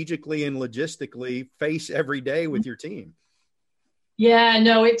strategically and logistically face every day with your team? Yeah,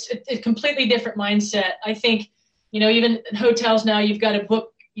 no, it's a completely different mindset. I think, even in hotels now, you've got to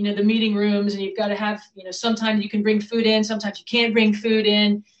book, the meeting rooms, and you've got to have, sometimes you can bring food in, sometimes you can't bring food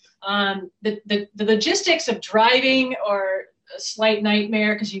in. The logistics of driving are a slight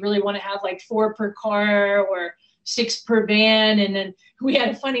nightmare because you really want to have like 4 per car or 6 per van. And then we had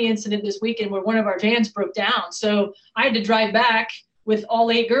a funny incident this weekend where one of our vans broke down. So I had to drive back with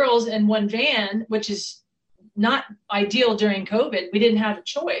all 8 girls in one van, which is not ideal during COVID. We didn't have a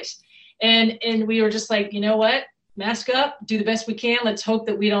choice. And we were just like, you know what? Mask up, do the best we can. Let's hope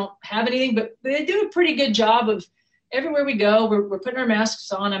that we don't have anything. But they do a pretty good job of everywhere we go. We're putting our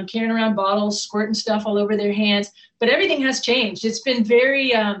masks on. I'm carrying around bottles, squirting stuff all over their hands. But everything has changed. It's been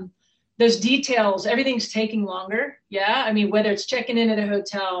very those details. Everything's taking longer. Yeah, I mean, whether it's checking in at a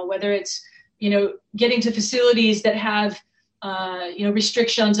hotel, whether it's getting to facilities that have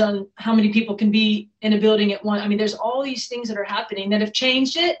restrictions on how many people can be in a building at once. I mean, there's all these things that are happening that have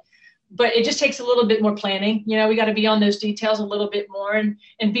changed it. but it just takes a little bit more planning. You know, we got to be on those details a little bit more and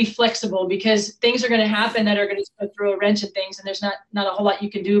be flexible, because things are going to happen that are going to throw a wrench in things, and there's not a whole lot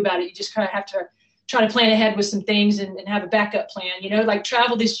you can do about it. You just kind of have to try to plan ahead with some things and have a backup plan. You know, like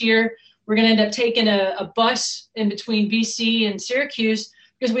travel this year, we're going to end up taking a bus in between BC and Syracuse,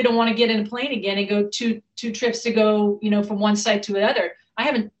 because we don't want to get in a plane again and go two trips to go, you know, from one site to another.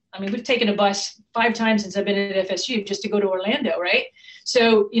 We've taken a bus 5 times since I've been at FSU just to go to Orlando, right?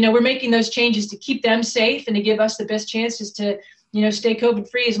 So, you know, we're making those changes to keep them safe and to give us the best chances to, you know, stay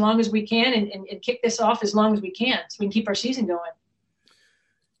COVID-free as long as we can and kick this off as long as we can, so we can keep our season going.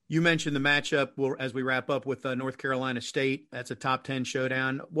 You mentioned the matchup as we wrap up with North Carolina State. That's a top 10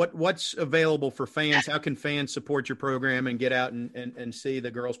 showdown. What's available for fans? How can fans support your program and get out and see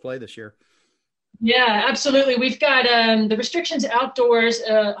the girls play this year? Yeah, absolutely. We've got the restrictions outdoors,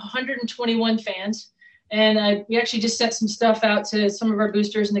 121 fans. And we actually just sent some stuff out to some of our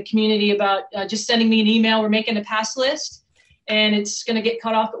boosters in the community about just sending me an email. We're making a pass list, and it's going to get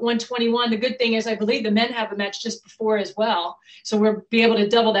cut off at 121. The good thing is I believe the men have a match just before as well. So we'll be able to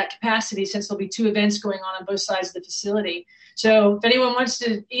double that capacity, since there'll be 2 events going on both sides of the facility. So if anyone wants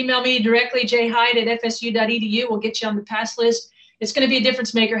to email me directly, jhyde@fsu.edu, we'll get you on the pass list. It's going to be a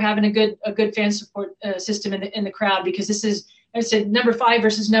difference maker having a good fan support system in the crowd, because this is, I said, number 5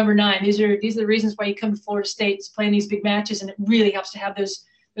 versus number 9. These are the reasons why you come to Florida State, playing these big matches, and it really helps to have those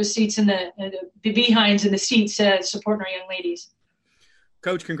seats in the behinds in the seats supporting our young ladies.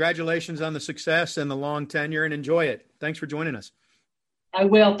 Coach, congratulations on the success and the long tenure, and enjoy it. Thanks for joining us. I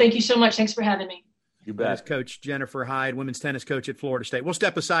will. Thank you so much. Thanks for having me. You bet. That's Coach Jennifer Hyde, women's tennis coach at Florida State. We'll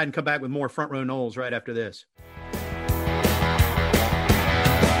step aside and come back with more Front Row Noles right after this.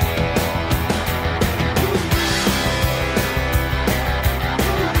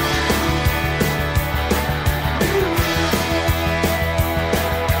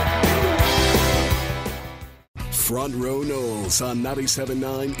 Front Row Noles on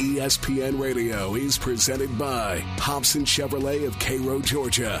 97.9 ESPN Radio is presented by Hobson Chevrolet of Cairo,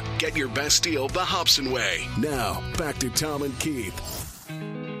 Georgia. Get your best deal the Hobson way. Now, back to Tom and Keith.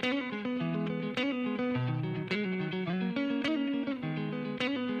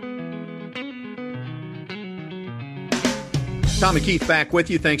 Tom and Keith back with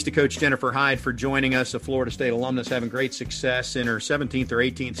you. Thanks to Coach Jennifer Hyde for joining us, a Florida State alumnus having great success in her 17th or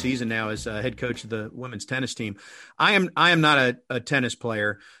 18th season now as head coach of the women's tennis team. I am not a tennis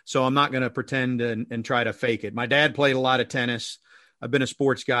player, so I'm not going to pretend and try to fake it. My dad played a lot of tennis. I've been a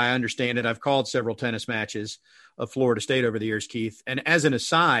sports guy. I understand it. I've called several tennis matches of Florida State over the years, Keith. And as an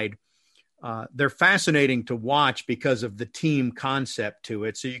aside, they're fascinating to watch because of the team concept to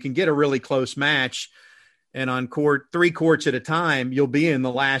it. So you can get a really close match, and on 3 courts at a time, you'll be in the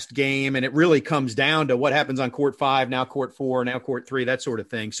last game, and it really comes down to what happens on court 5, now court 4, now court 3, that sort of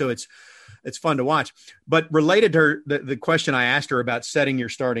thing. So it's fun to watch. But related to her, the question I asked her about setting your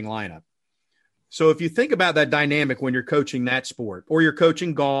starting lineup. So if you think about that dynamic when you're coaching that sport, or you're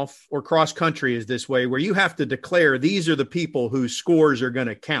coaching golf or cross country is this way, where you have to declare these are the people whose scores are going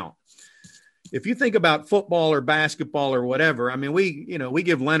to count. If you think about football or basketball or whatever, I mean, we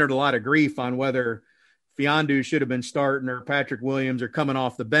give Leonard a lot of grief on whether Fiondu should have been starting or Patrick Williams are coming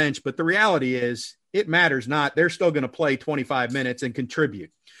off the bench. But the reality is it matters not. They're still going to play 25 minutes and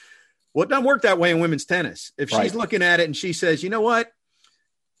contribute. Well, it doesn't work that way in women's tennis. If she's looking at it and she says, you know what,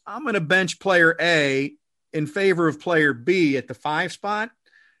 I'm going to bench player A in favor of player B at the 5 spot.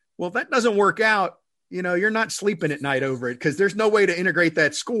 Well, if that doesn't work out, you know, you're not sleeping at night over it, because there's no way to integrate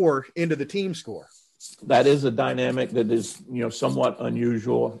that score into the team score. That is a dynamic that is, you know, somewhat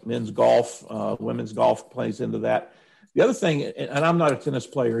unusual. Men's golf, women's golf plays into that. The other thing, and I'm not a tennis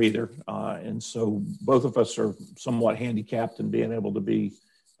player either, and so both of us are somewhat handicapped in being able to be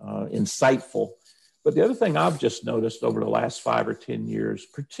insightful. But the other thing I've just noticed over the last 5 or 10 years,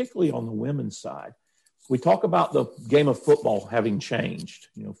 particularly on the women's side, we talk about the game of football having changed.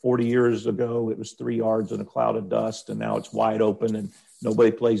 You know, 40 years ago, it was 3 yards in a cloud of dust, and now it's wide open and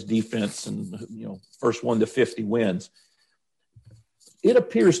nobody plays defense, and, you know, first 1 to 50 wins. It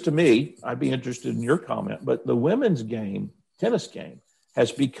appears to me, I'd be interested in your comment, but the women's game, tennis game,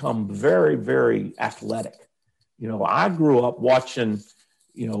 has become very, very athletic. You know, I grew up watching,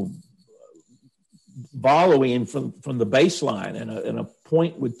 you know, volleying from the baseline, and a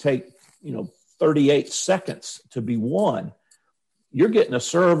point would take, you know, 38 seconds to be won. You're getting a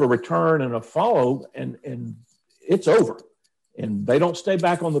serve, a return, and a follow, and it's over. And they don't stay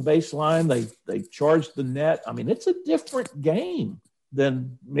back on the baseline. They charge the net. I mean, it's a different game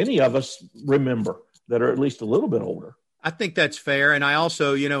than many of us remember that are at least a little bit older. I think that's fair. And I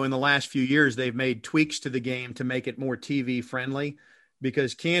also, you know, in the last few years, they've made tweaks to the game to make it more TV friendly.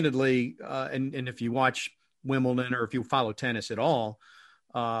 because candidly, and if you watch Wimbledon or if you follow tennis at all,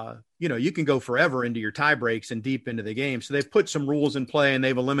 you can go forever into your tie breaks and deep into the game. So they've put some rules in play and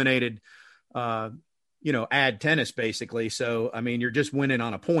they've eliminated, ad tennis basically. So, I mean, you're just winning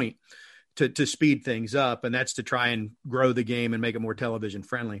on a point to speed things up, and that's to try and grow the game and make it more television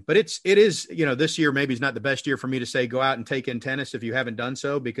friendly. But it is, this year maybe is not the best year for me to say, go out and take in tennis if you haven't done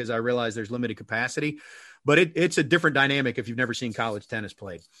so, because I realize there's limited capacity, but it's a different dynamic if you've never seen college tennis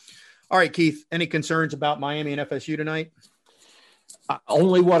played. All right, Keith, any concerns about Miami and FSU tonight?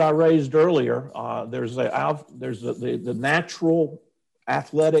 Only what I raised earlier. There's the natural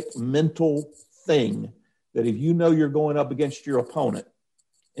athletic mental thing that if you're going up against your opponent,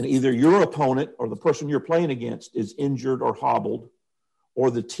 and either your opponent or the person you're playing against is injured or hobbled,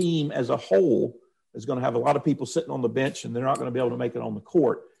 or the team as a whole is going to have a lot of people sitting on the bench and they're not going to be able to make it on the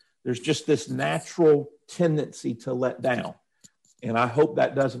court, there's just this natural tendency to let down. And I hope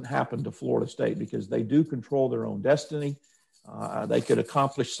that doesn't happen to Florida State, because they do control their own destiny. They could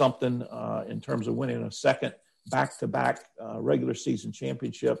accomplish something in terms of winning a second back-to-back regular season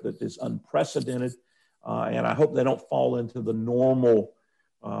championship that is unprecedented. And I hope they don't fall into the normal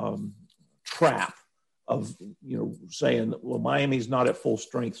trap of, saying, well, Miami's not at full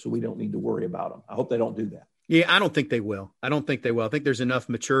strength, so we don't need to worry about them. I hope they don't do that. Yeah, I don't think they will. I think there's enough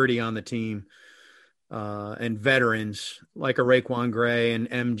maturity on the team and veterans like a Raekwon Gray and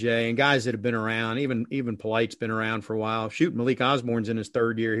MJ and guys that have been around. Even Polite's been around for a while. Shoot, Malik Osborne's in his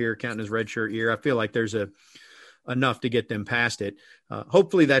third year here, counting his redshirt year. I feel like there's enough to get them past it.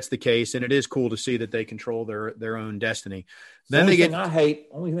 Hopefully that's the case, and it is cool to see that they control their own destiny. Then only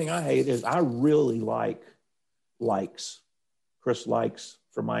thing I hate is I really like Chris Likes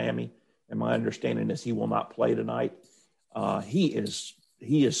from Miami, and my understanding is he will not play tonight. He is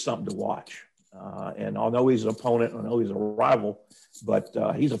something to watch, and I know he's an opponent, I know he's a rival, but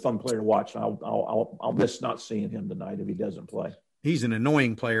he's a fun player to watch. I'll miss not seeing him tonight if he doesn't play. He's an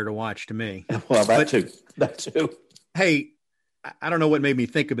annoying player to watch to me. Well, that too. Hey, I don't know what made me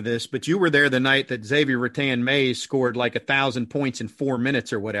think of this, but you were there the night that Xavier Rattan-Mays scored like 1,000 points in 4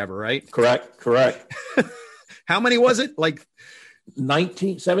 minutes or whatever, right? Correct. How many was it? Like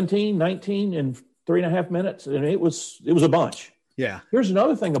 17, 19 in 3.5 minutes. And it was a bunch. Yeah. Here's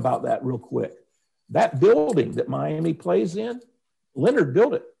another thing about that real quick. That building that Miami plays in, Leonard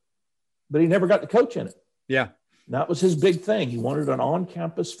built it, but he never got to coach in it. Yeah. That was his big thing. He wanted an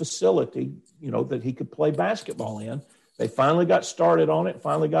on-campus facility, that he could play basketball in. They finally got started on it,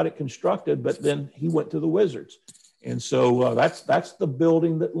 finally got it constructed, but then he went to the Wizards. And so that's the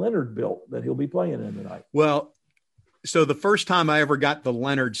building that Leonard built that he'll be playing in tonight. Well, so the first time I ever got the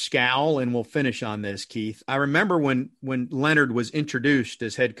Leonard scowl, and we'll finish on this, Keith, I remember when Leonard was introduced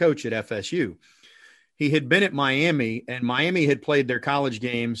as head coach at FSU. He had been at Miami, and Miami had played their college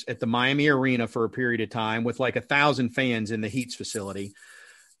games at the Miami Arena for a period of time with like 1,000 fans in the Heats facility.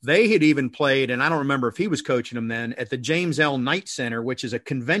 They had even played, and I don't remember if he was coaching them then, at the James L. Knight Center, which is a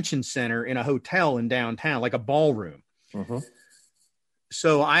convention center in a hotel in downtown, like a ballroom. Mm-hmm.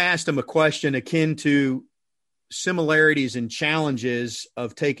 So I asked him a question akin to similarities and challenges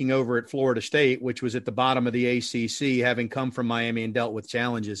of taking over at Florida State, which was at the bottom of the ACC, having come from Miami and dealt with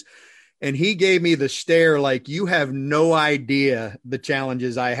challenges. And he gave me the stare like, you have no idea the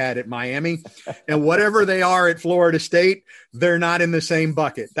challenges I had at Miami, and whatever they are at Florida State, they're not in the same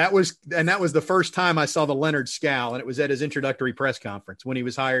bucket. That was the first time I saw the Leonard scowl, and it was at his introductory press conference when he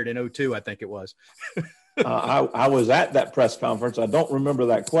was hired in 2002, I think it was. I was at that press conference. I don't remember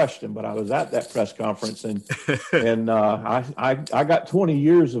that question, but I was at that press conference, and I got 20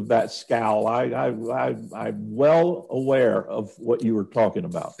 years of that scowl. I'm well aware of what you were talking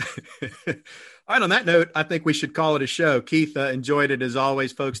about. All right. On that note, I think we should call it a show. Keith, enjoyed it as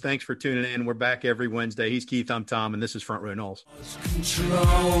always, folks. Thanks for tuning in. We're back every Wednesday. He's Keith. I'm Tom, and this is Front Row Noles.